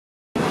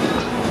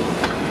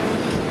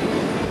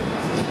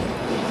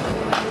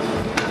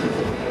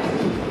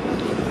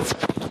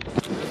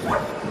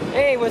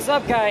Hey, what's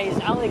up guys?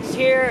 Alex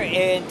here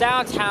in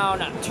downtown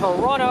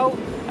Toronto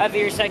at the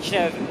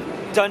intersection of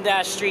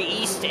Dundas Street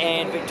East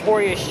and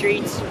Victoria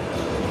Street.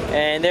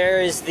 And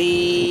there is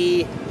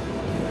the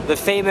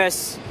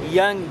famous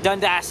Yonge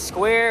Dundas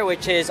Square,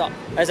 which is,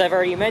 as I've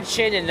already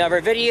mentioned in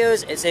other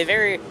videos, it's a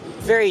very,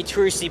 very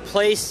touristy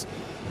place.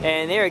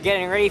 And they are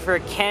getting ready for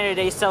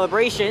Canada Day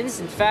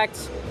celebrations. In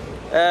fact,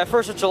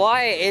 1st of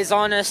July is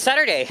on a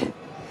Saturday.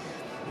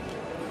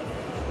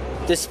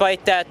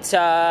 Despite that,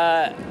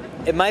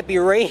 it might be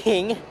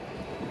raining,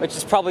 which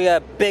is probably a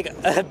big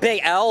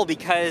L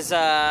because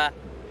I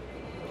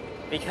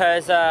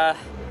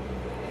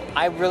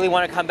really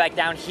want to come back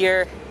down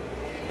here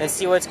and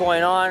see what's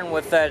going on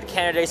with the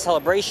Canada Day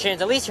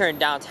celebrations, at least here in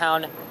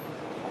downtown.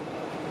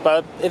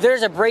 But if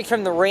there's a break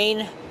from the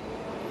rain,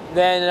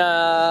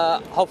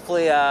 then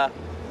hopefully I'll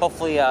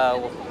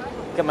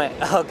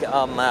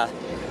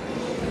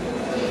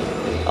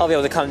be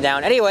able to come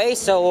down. Anyway,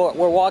 so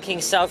we're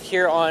walking south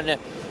here on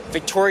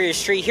Victoria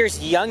Street.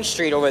 Here's Yonge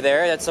Street over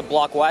there. That's a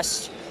block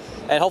west.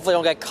 And hopefully I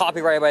don't get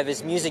copyrighted by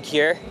this music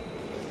here.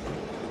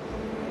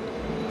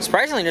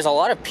 Surprisingly, there's a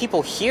lot of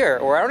people here,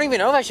 or I don't even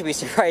know if I should be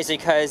surprised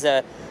because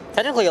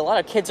technically a lot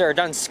of kids are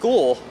done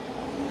school.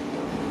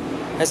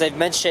 As I've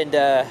mentioned,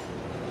 oh,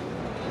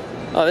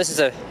 this is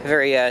a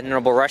very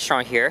notable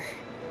restaurant here.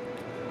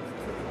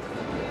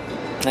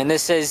 And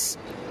this is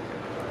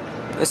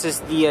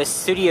the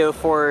studio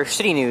for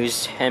City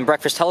News and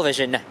Breakfast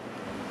Television.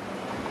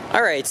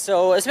 Alright,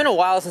 so it's been a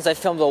while since I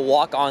filmed a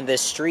walk on this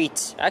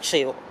street.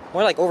 Actually,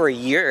 more like over a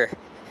year.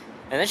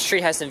 And this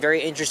street has some very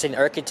interesting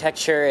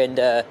architecture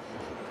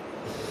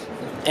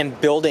and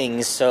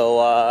buildings.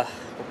 So I'm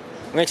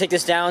going to take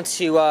this down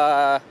to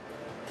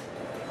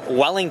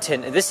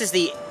Wellington. This is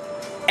the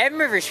M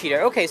River Street.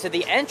 Okay, so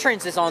the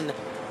entrance is on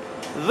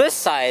this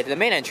side, the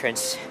main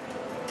entrance.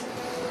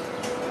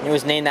 It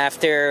was named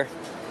after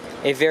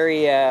a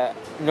very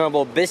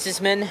notable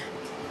businessman.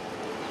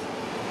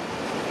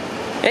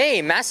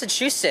 Hey,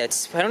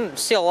 Massachusetts. I don't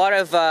see a lot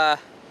of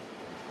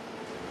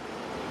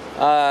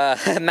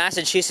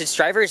Massachusetts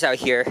drivers out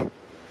here.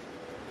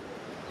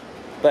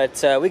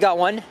 But we got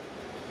one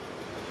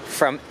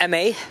from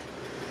MA.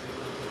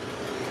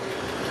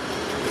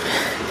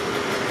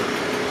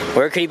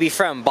 Where could he be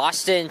from?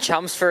 Boston,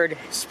 Chelmsford,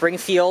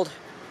 Springfield?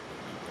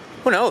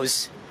 Who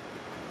knows?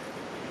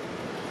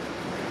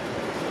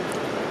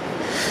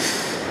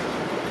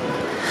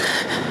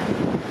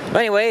 But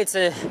anyway, it's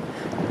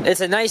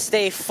a nice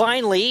day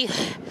finally.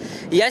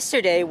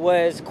 Yesterday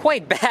was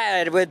quite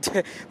bad with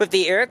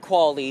the air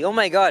quality. Oh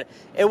my god,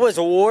 it was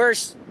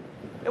worse.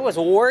 It was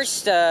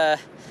worse than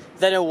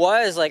it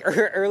was like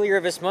earlier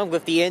this month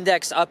with the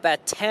index up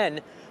at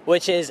 10,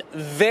 which is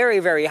very,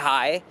 very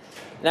high.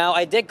 Now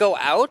I did go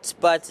out,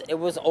 but it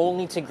was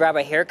only to grab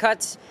a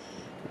haircut,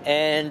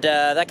 and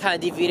that kind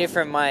of deviated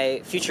from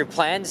my future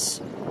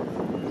plans.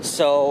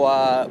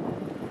 So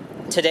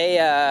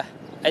today.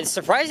 And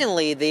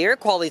surprisingly, the air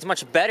quality is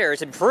much better.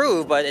 It's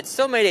improved, but it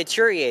still may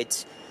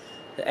deteriorate.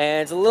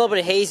 And it's a little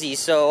bit hazy,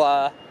 so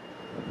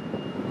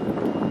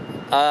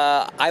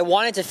I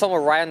wanted to film a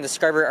ride on the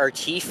Discovery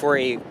RT for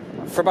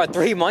about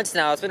 3 months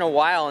now. It's been a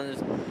while,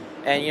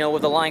 and you know,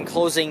 with the line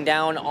closing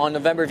down on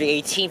November the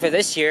 18th of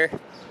this year,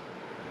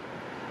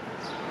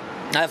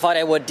 I thought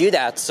I would do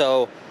that.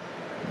 So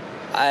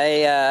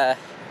I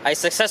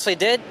successfully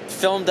did.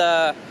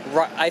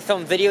 I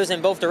filmed videos in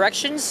both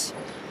directions.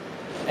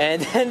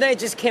 And then I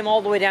just came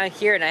all the way down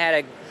here and I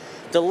had a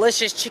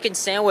delicious chicken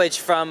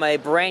sandwich from a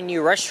brand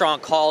new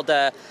restaurant called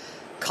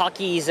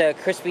Cocky's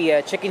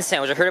Crispy Chicken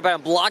Sandwich. I heard about it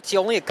in Biloxi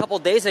only a couple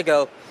days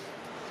ago.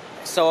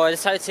 So I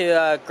decided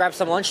to grab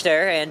some lunch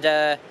there, and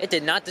it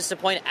did not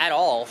disappoint at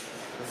all.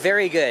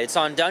 Very good. It's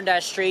on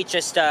Dundas Street,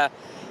 just a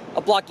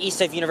block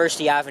east of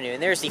University Avenue.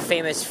 And there's the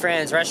famous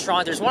Fran's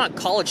restaurant. There's one on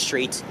College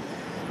Street.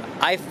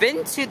 I've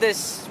been to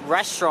this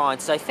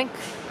restaurant, I think,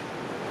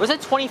 was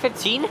it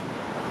 2015?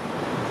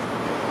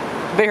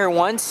 Been here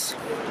once.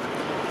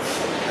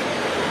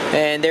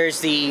 And there's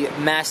the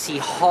Massey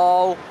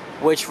Hall,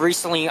 which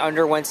recently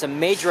underwent some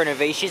major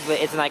renovations, but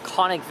it's an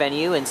iconic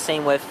venue, and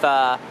same with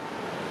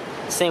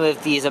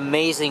these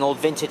amazing old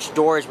vintage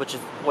doors,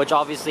 which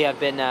obviously have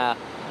been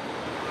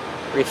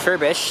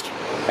refurbished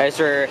as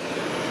we're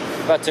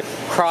about to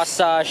cross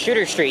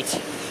Shooter Street.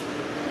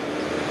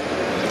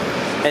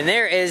 And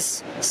there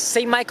is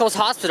St. Michael's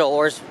Hospital,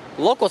 or as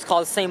locals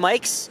call it, St.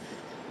 Mike's.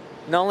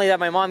 Not only that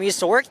my mom used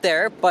to work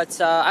there,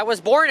 but I was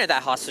born at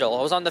that hospital.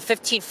 I was on the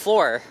 15th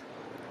floor.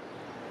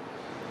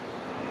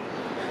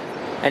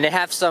 And they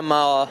have some,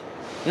 not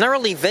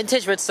really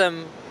vintage, but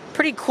some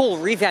pretty cool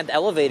revamped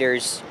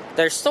elevators.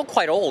 They're still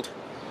quite old.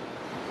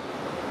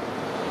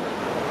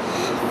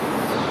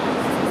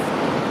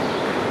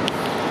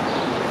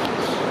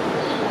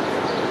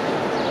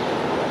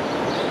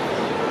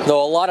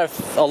 Though a lot of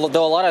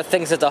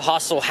things at the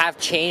hostel have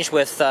changed,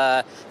 with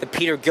the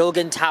Peter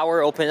Gilligan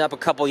Tower opening up a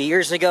couple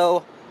years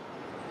ago.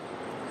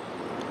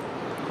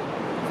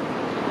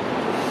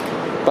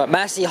 But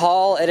Massey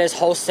Hall, it has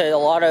hosted a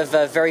lot of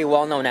very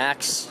well-known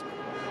acts.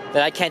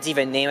 that I can't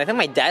even name. I think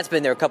my dad's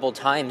been there a couple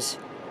times.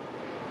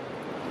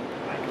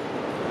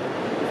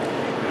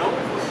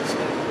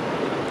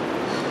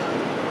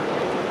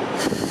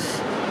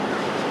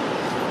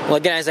 Well,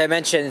 again, as I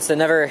mentioned,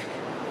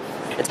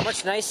 it's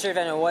much nicer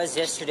than it was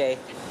yesterday.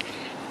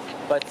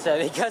 But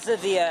mainly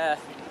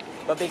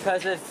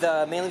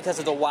because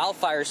of the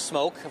wildfire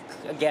smoke,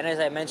 again, as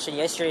I mentioned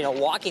yesterday in a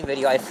walking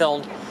video I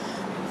filmed,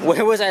 where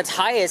it was at its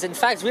highest. In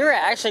fact, we were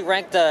actually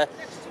ranked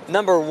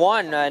number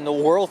 1 in the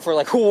world for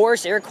like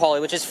worst air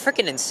quality, which is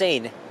freaking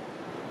insane.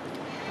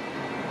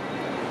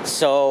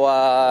 So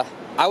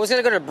I was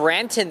gonna go to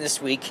Brampton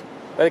this week,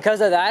 but because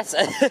of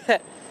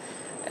that,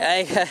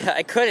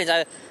 I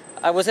couldn't.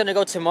 I was gonna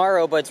go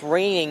tomorrow, but it's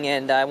raining,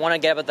 and I want to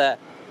get up at the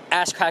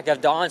ass crack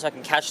of dawn so I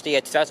can catch the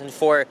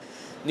 2004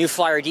 New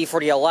Flyer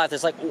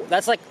D40LF.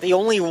 That's like the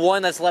only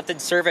one that's left in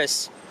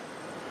service.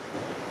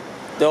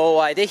 Though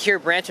I did hear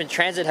Brampton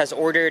Transit has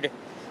ordered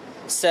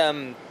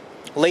some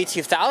late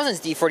 2000s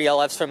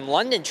D40LFs from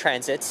London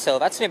Transit, so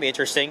that's gonna be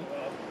interesting.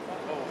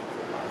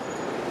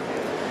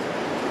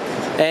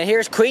 And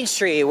here's Queen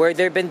Street, where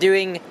they've been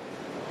doing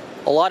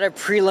a lot of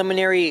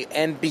preliminary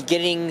and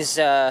beginnings.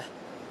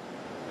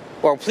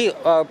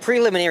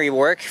 Preliminary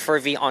work for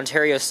the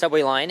Ontario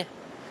subway line.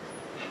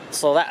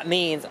 So that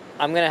means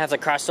I'm gonna have to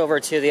cross over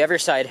to the other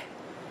side.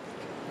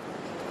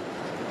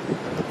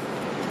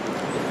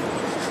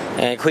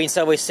 And Queen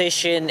Subway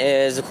Station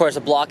is, of course,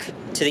 a block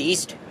to the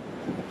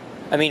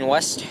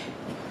west.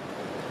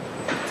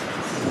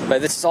 But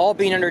this is all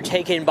being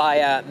undertaken by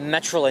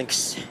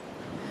Metrolinx.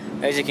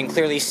 As you can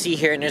clearly see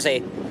here, and there's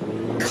a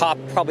cop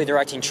probably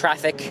directing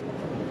traffic.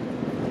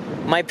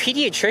 My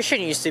pediatrician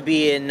used to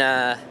be in,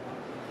 I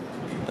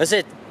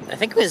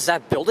think it was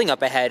that building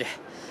up ahead.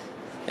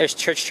 There's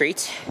Church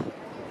Street.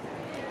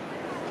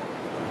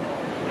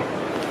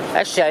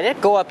 Actually, I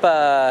did go up,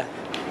 I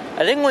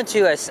did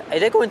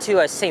go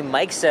into St.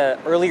 Mike's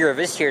earlier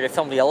this year to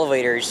film the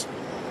elevators,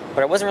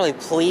 but I wasn't really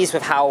pleased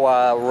with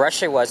how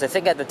rushed it was. I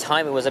think at the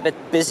time it was a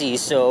bit busy,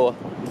 so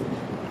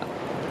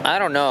I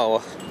don't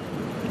know.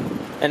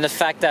 And the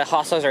fact that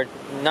hostels are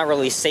not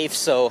really safe,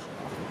 so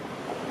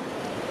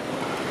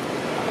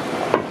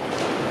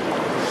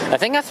I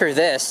think after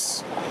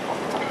this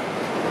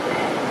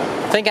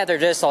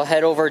I'll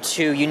head over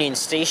to Union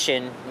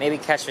Station, maybe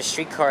catch the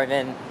streetcar, and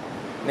then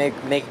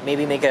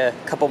maybe make a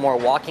couple more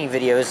walking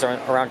videos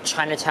around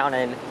Chinatown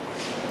and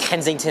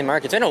Kensington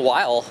Market. It's been a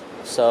while,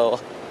 so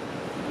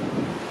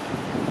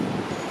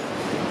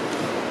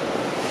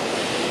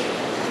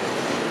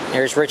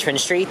here's Richmond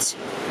Street.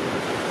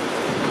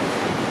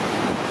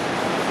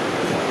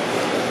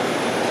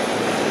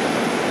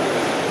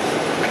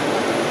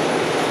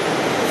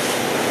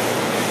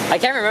 I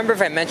can't remember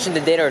if I mentioned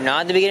the date or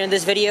not at the beginning of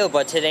this video,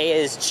 but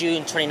today is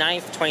June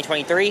 29th,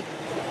 2023.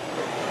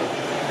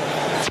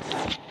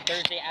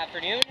 Thursday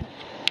afternoon,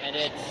 and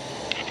it's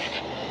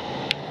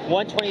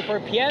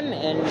 1:24 p.m.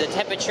 and the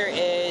temperature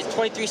is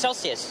 23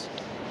 Celsius.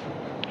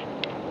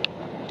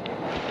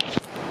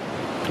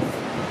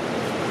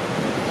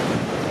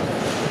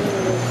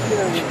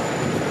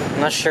 I'm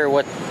not sure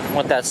what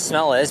that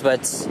smell is,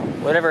 but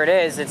whatever it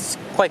is, it's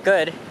quite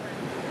good.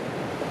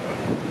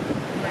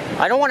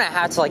 I don't want to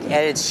have to like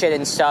edit shit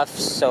and stuff,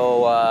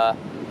 so I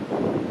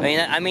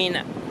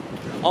mean,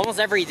 almost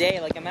every day,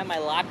 like I'm at my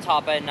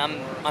laptop and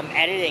I'm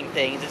editing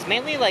things. It's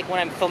mainly like when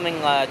I'm filming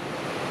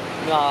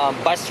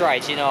bus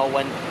rides, you know,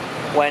 when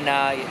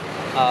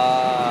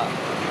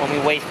we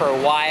wait for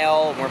a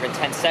while, more than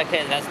 10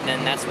 seconds.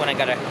 That's when I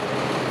gotta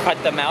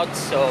cut them out.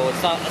 So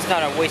it's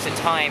not a waste of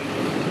time.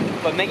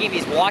 But making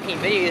these walking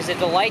videos, if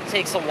the light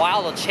takes a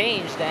while to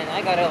change, then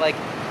I gotta like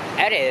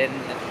edit,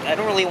 and I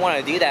don't really want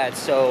to do that.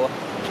 So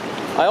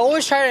I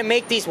always try to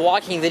make these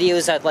walking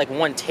videos at like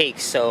one take,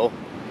 so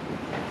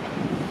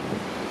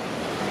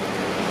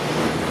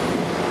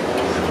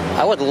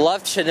I would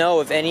love to know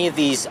if any of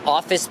these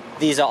office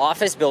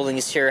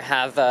buildings here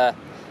have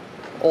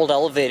old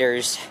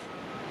elevators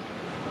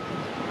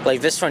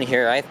like this one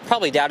here. I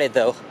probably doubt it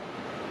though.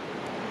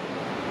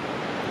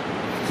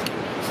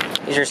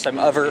 These are some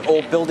other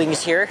old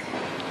buildings here.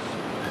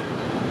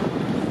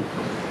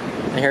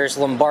 And here's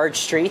Lombard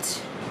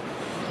Street.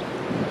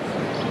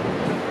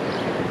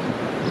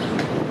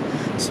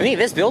 To me,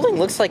 this building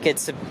looks like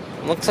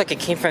it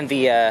came from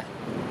the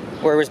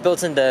where it was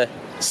built in the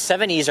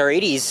 70s or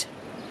 80s.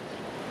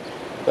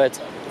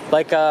 But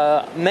like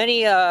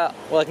many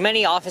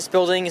office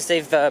buildings,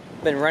 they've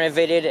been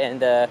renovated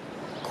and of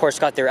course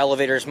got their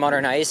elevators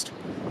modernized.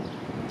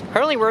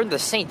 Currently, we're in the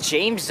St.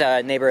 James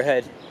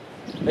neighborhood,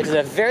 which is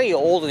a very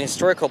old and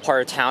historical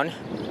part of town.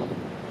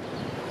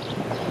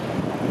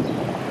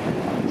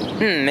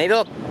 Maybe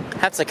I'll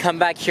have to come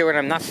back here when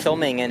I'm not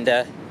filming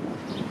and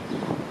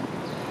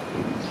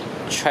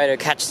try to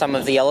catch some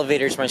of the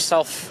elevators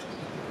myself.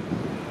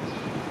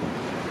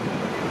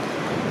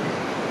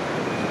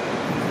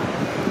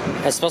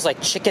 It smells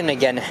like chicken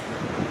again.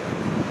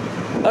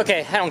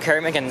 Okay, I don't care,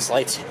 I'm making this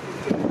light.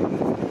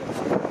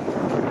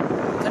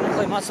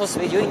 Technically I'm not supposed to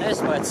be doing this,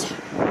 but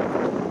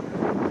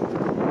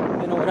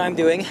you know what I'm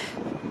doing.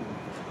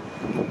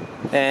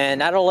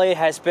 And Adelaide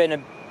has been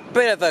a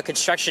bit of a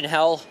construction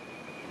hell,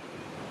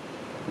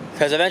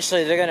 because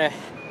eventually they're gonna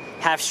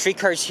have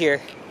streetcars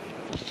here.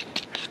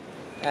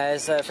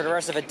 As for the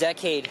rest of a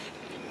decade,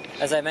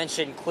 as I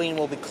mentioned, Queen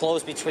will be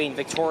closed between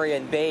Victoria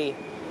and Bay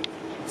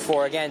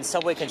for, again,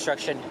 subway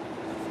construction.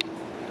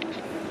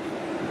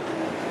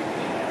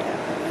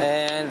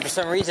 And for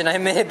some reason, I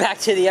made it back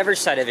to the other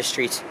side of the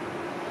street.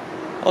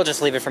 I'll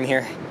just leave it from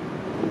here.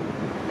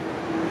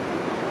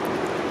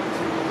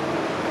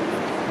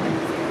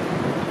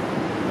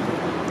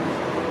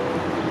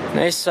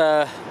 Nice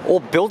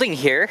old building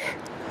here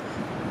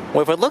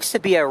with what looks to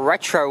be a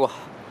retro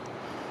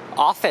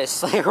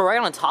office, like right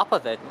on top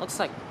of it. Looks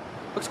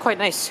quite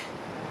nice.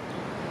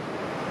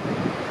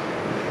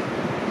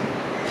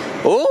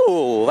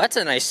 Oh, that's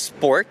a nice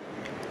sport.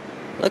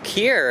 Look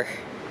here.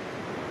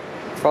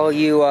 For all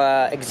you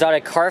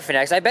exotic car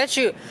fanatics, I bet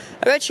you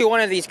one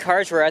of these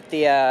cars were at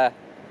that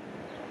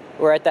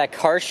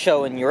car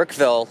show in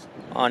Yorkville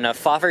on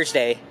Father's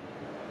Day.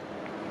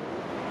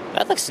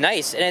 That looks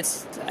nice, and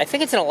I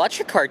think it's an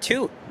electric car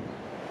too.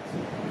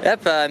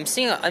 Yep, I'm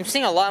seeing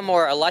a lot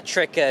more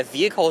electric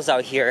vehicles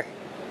out here.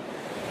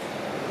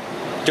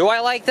 Do I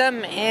like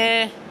them?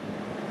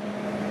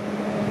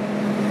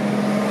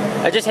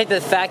 I just hate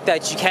the fact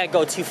that you can't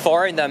go too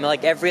far in them,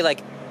 like every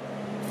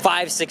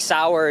 5-6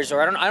 hours,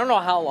 or I don't know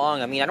how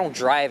long. I mean, I don't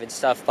drive and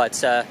stuff,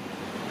 but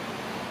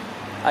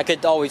I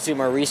could always do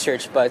more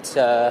research. But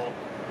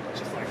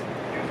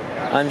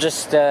I'm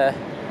just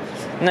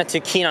not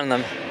too keen on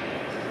them.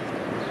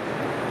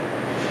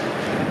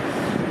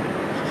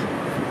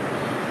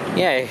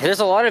 Yeah, there's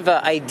a lot of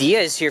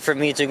ideas here for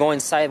me to go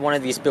inside one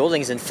of these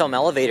buildings and film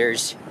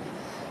elevators.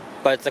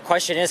 But the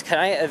question is, can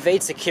I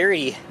evade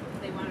security?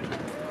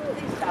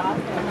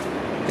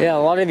 Yeah, a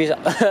lot of these,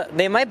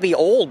 they might be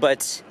old,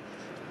 but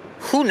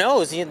who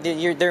knows?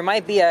 There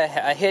might be a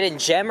hidden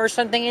gem or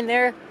something in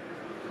there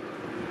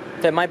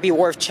that might be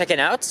worth checking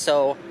out.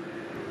 So,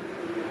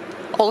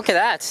 oh, look at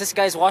that. This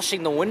guy's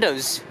washing the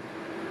windows.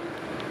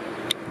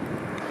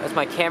 As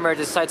my camera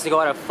decides to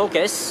go out of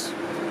focus.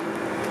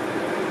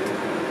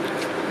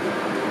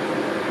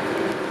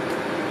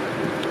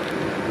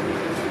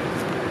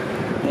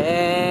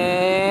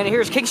 And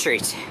here's King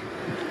Street.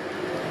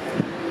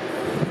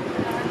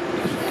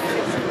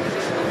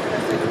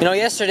 You know,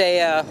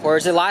 yesterday, or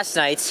was it last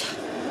night,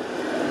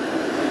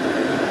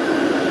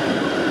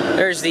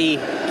 there's the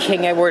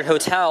King Edward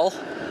Hotel.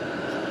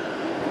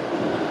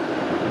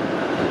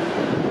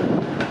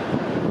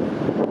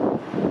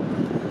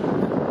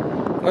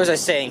 What was I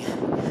saying?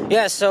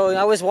 Yeah, so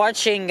I was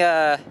watching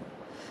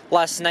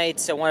last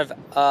night one of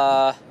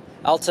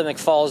Alta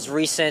McFall's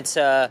recent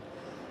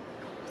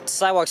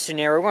sidewalk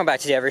scenario. We're going back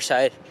to the other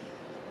side.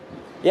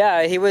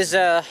 Yeah, he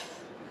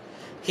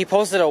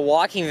posted a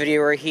walking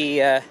video where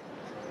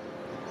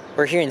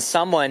we're hearing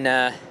someone,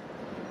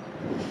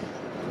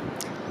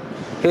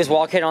 he was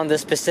walking on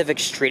this specific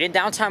street in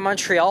downtown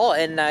Montreal,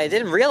 and I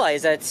didn't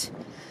realize that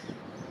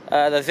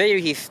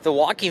the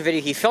walking video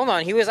he filmed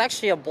on, he was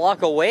actually a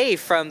block away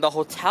from the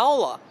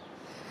hotel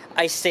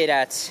I stayed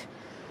at,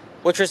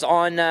 which was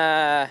between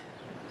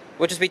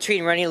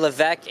René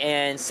Lévesque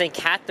and St.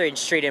 Catherine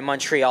Street in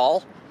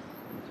Montreal.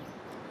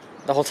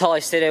 The hotel I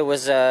stayed at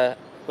was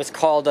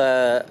called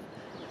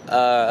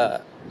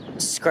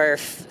Square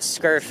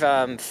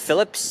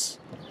Phillips,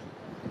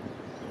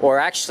 or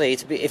actually,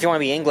 if you want to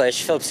be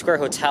English, Phillips Square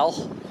Hotel,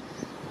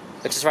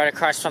 which is right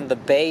across from the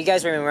Bay. You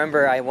guys may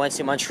remember I went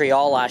to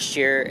Montreal last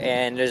year,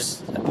 and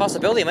there's a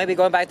possibility I might be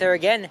going back there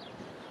again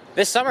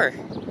this summer.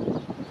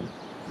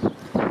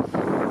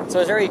 So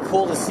it's very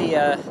cool to see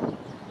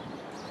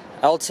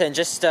Elton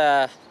just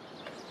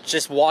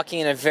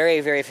walking in a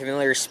very, very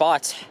familiar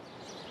spot,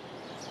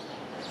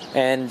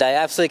 and I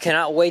absolutely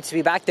cannot wait to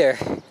be back there.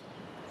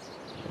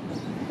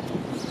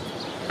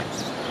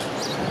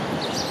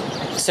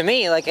 To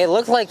me, it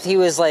looked like he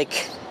was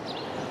like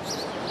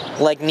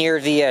near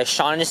the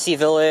Shaughnessy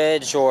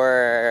Village,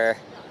 or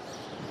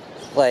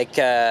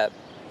the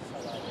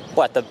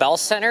Bell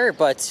Center,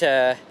 but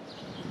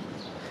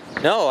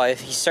no,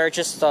 he started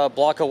just a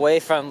block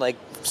away from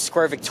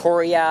Square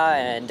Victoria,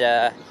 and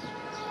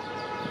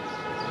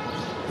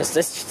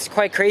it's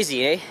quite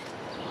crazy, eh?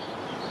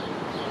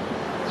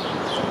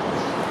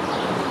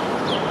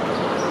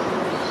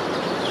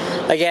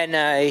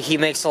 Again, he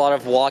makes a lot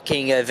of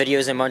walking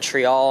videos in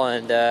Montreal,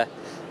 and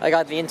I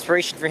got the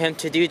inspiration for him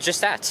to do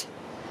just that.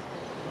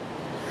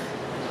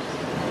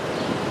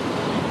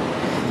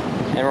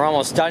 And we're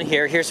almost done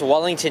here. Here's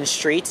Wellington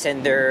Street,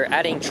 and they're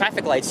adding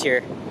traffic lights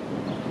here.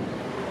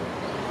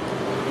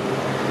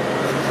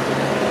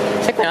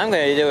 I think what I'm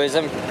going to do is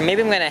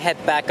maybe I'm going to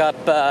head back up.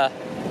 I'm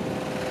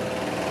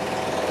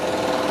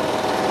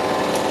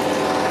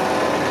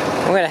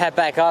going to head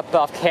back up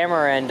off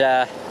camera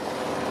and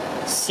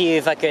see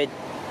if I could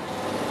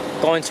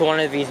go into one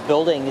of these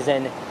buildings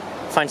and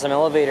find some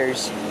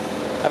elevators.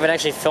 I haven't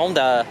actually filmed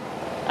I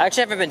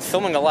haven't been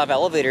filming a lot of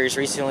elevators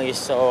recently,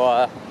 so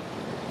I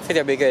think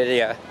that'd be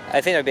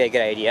a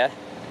good idea.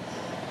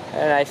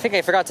 And I think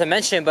I forgot to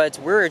mention, but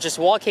we're just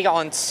walking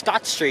on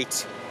Scott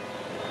Street.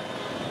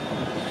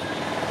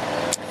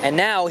 And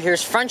now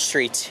here's Front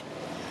Street.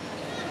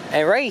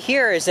 And right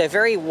here is a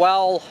very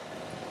well-known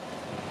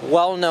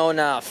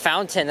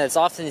fountain that's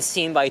often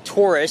seen by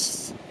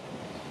tourists.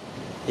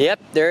 Yep,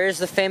 there is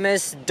the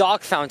famous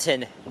dog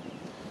fountain.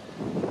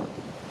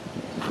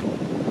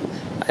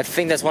 I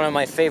think that's one of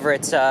my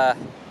favorite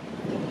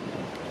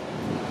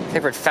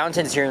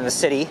fountains here in the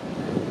city.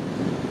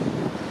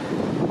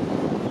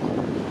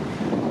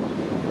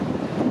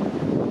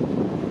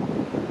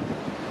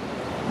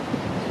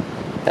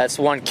 That's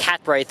one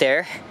cat right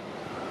there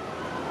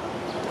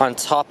on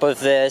top of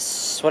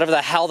this, whatever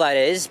the hell that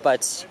is,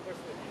 but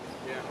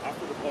yeah,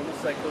 after the bonus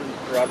cycle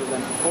rather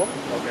than before.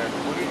 Okay.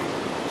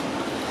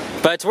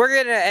 But we're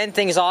gonna end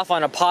things off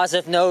on a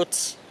positive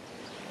note.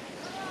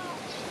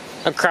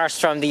 Across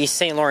from the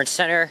St. Lawrence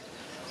Center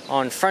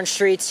on Front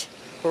Street,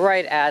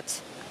 right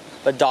at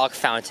the dog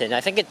fountain.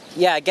 I think it,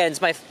 yeah, again,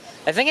 I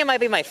think it might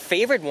be my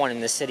favorite one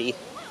in the city.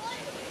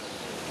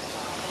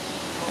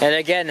 And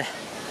again,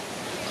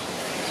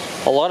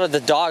 a lot of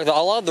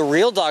the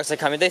real dogs that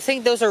come in, they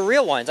think those are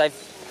real ones.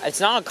 It's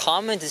not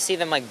uncommon to see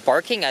them like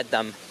barking at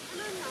them.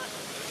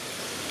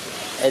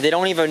 And they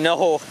don't even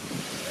know.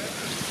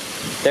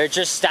 They're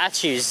just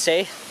statues,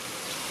 see?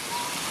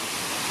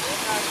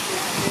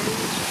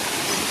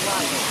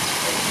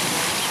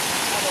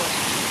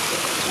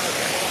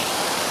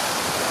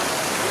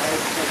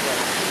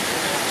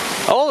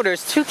 Oh,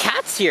 there's two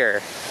cats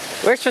here.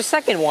 Where's the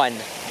second one?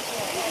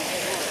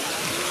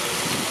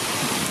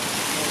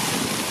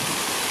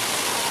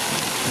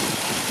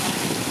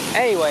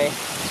 Anyway,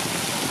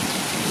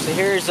 so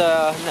here's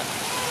a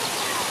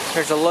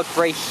look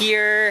right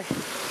here.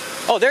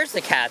 Oh, there's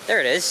the cat. There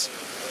it is.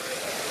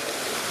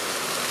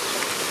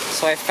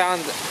 So I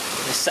found,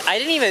 I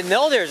didn't even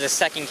know there was a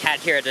second cat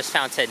here at this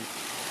fountain.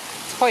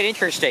 It's quite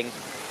interesting.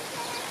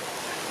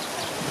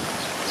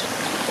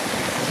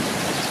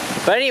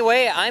 But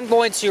anyway, I'm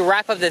going to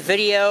wrap up the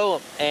video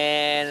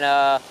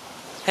and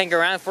hang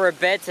around for a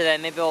bit, and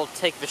then maybe I'll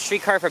take the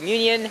streetcar from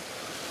Union,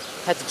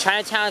 head to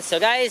Chinatown. So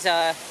guys,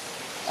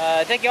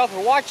 thank you all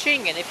for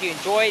watching, and if you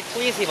enjoyed,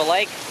 please leave a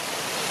like,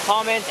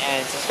 comment,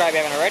 and subscribe if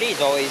you haven't already.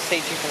 As always, stay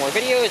tuned for more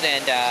videos,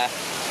 and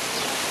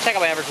check out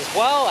my numbers as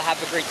well.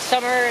 Have a great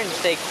summer, and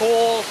stay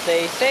cool,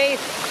 stay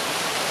safe,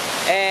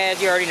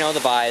 and you already know the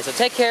bye. So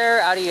take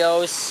care,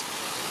 adios,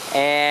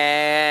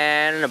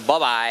 and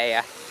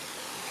bye-bye.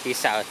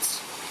 Peace out.